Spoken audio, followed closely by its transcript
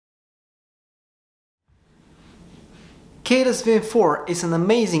Khadas VIM4 is an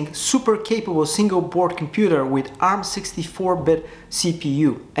amazing, super capable single board computer with ARM 64-bit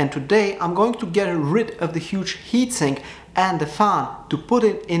CPU, and today I'm going to get rid of the huge heatsink and the fan to put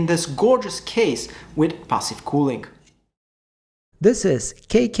it in this gorgeous case with passive cooling. This is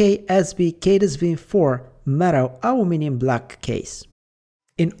KKSB Khadas VIM4 metal aluminum black case.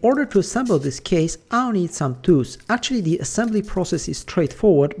 In order to assemble this case, I'll need some tools. Actually, the assembly process is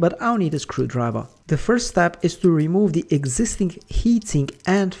straightforward, but I'll need a screwdriver. The first step is to remove the existing heatsink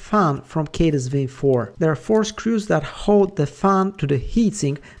and fan from Khadas VIM4. There are 4 screws that hold the fan to the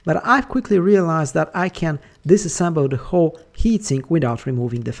heatsink, but I've quickly realized that I can disassemble the whole heatsink without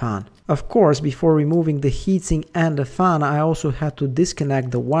removing the fan. Of course, before removing the heatsink and the fan, I also had to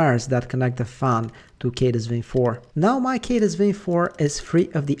disconnect the wires that connect the fan to Khadas VIM4. Now my Khadas VIM4 is free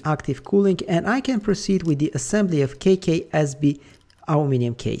of the active cooling and I can proceed with the assembly of KKSB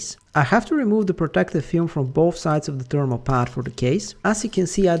aluminum case. I have to remove the protective film from both sides of the thermal pad for the case. As you can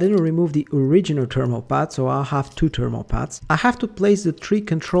see, I didn't remove the original thermal pad, so I'll have 2 thermal pads. I have to place the 3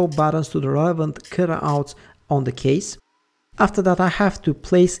 control buttons to the relevant cutouts on the case. After that, I have to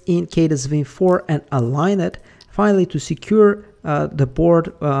place in Khadas VIM4 and align it. Finally, to secure the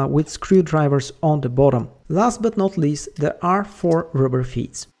board with screwdrivers on the bottom. Last but not least, there are 4 rubber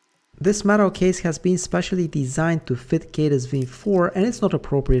feet. This metal case has been specially designed to fit Khadas VIM4 and it's not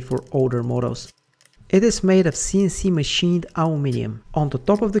appropriate for older models. It is made of CNC machined aluminium. On the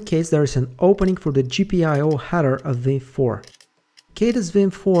top of the case there is an opening for the GPIO header of VIM4. Khadas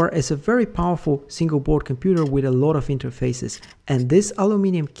VIM4 is a very powerful single board computer with a lot of interfaces, and this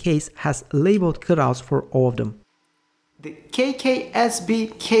aluminum case has labeled cutouts for all of them. The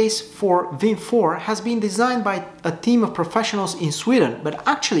KKSB case for VIM4 has been designed by a team of professionals in Sweden, but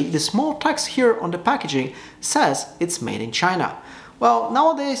actually the small text here on the packaging says it's made in China. Well,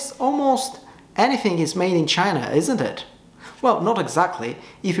 nowadays almost anything is made in China, isn't it? Well, not exactly.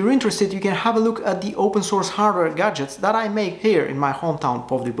 If you're interested, you can have a look at the open source hardware gadgets that I make here in my hometown,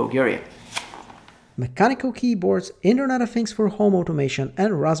 Plovdiv, Bulgaria. Mechanical keyboards, Internet of Things for home automation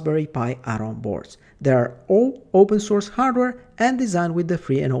and Raspberry Pi add-on boards. They are all open source hardware and designed with the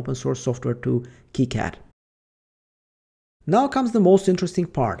free and open source software tool KiCad. Now comes the most interesting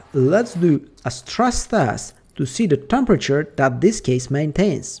part. Let's do a stress test to see the temperature that this case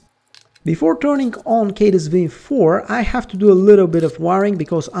maintains. Before turning on Khadas VIM4, I have to do a little bit of wiring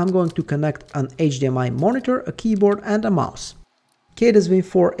because I'm going to connect an HDMI monitor, a keyboard and a mouse. Khadas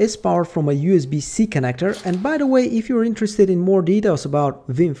VIM4 is powered from a USB-C connector, and by the way, if you're interested in more details about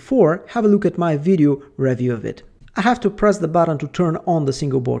VIM4, have a look at my video review of it. I have to press the button to turn on the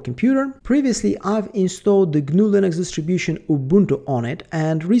single board computer. Previously I've installed the GNU Linux distribution Ubuntu on it,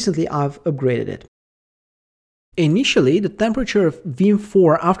 and recently I've upgraded it. Initially, the temperature of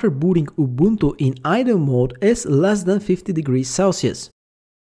VIM4 after booting Ubuntu in idle mode is less than 50 degrees Celsius.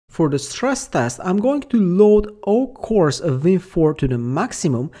 For the stress test, I'm going to load all cores of VIM4 to the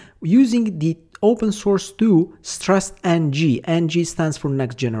maximum using the open source tool StressNG. NG stands for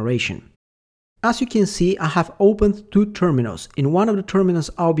next generation. As you can see, I have opened 2 terminals. In one of the terminals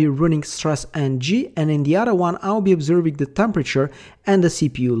I'll be running StressNG, and in the other one I'll be observing the temperature and the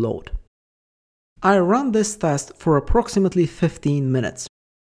CPU load. I ran this test for approximately 15 minutes.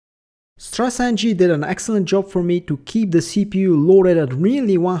 StressNG did an excellent job for me to keep the CPU loaded at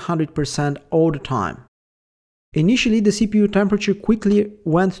nearly 100% all the time. Initially, the CPU temperature quickly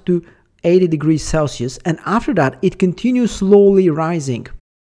went to 80 degrees Celsius, and after that it continued slowly rising.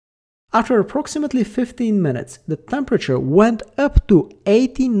 After approximately 15 minutes, the temperature went up to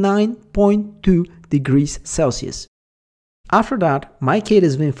 89.2 degrees Celsius. After that, my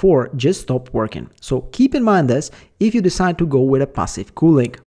Khadas VIM4 just stopped working, so keep in mind this if you decide to go with a passive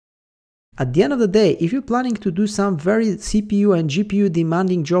cooling. At the end of the day, if you're planning to do some very CPU and GPU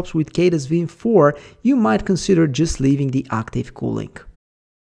demanding jobs with Khadas VIM4, you might consider just leaving the active cooling.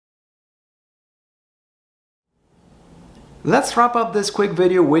 Let's wrap up this quick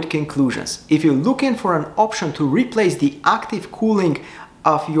video with conclusions. If you're looking for an option to replace the active cooling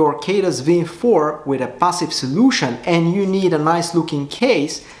of your Khadas VIM4 with a passive solution and you need a nice looking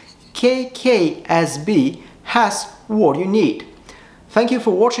case, KKSB has what you need. Thank you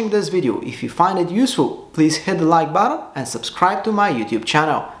for watching this video. If you find it useful, please hit the like button and subscribe to my YouTube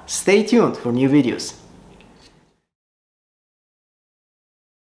channel. Stay tuned for new videos.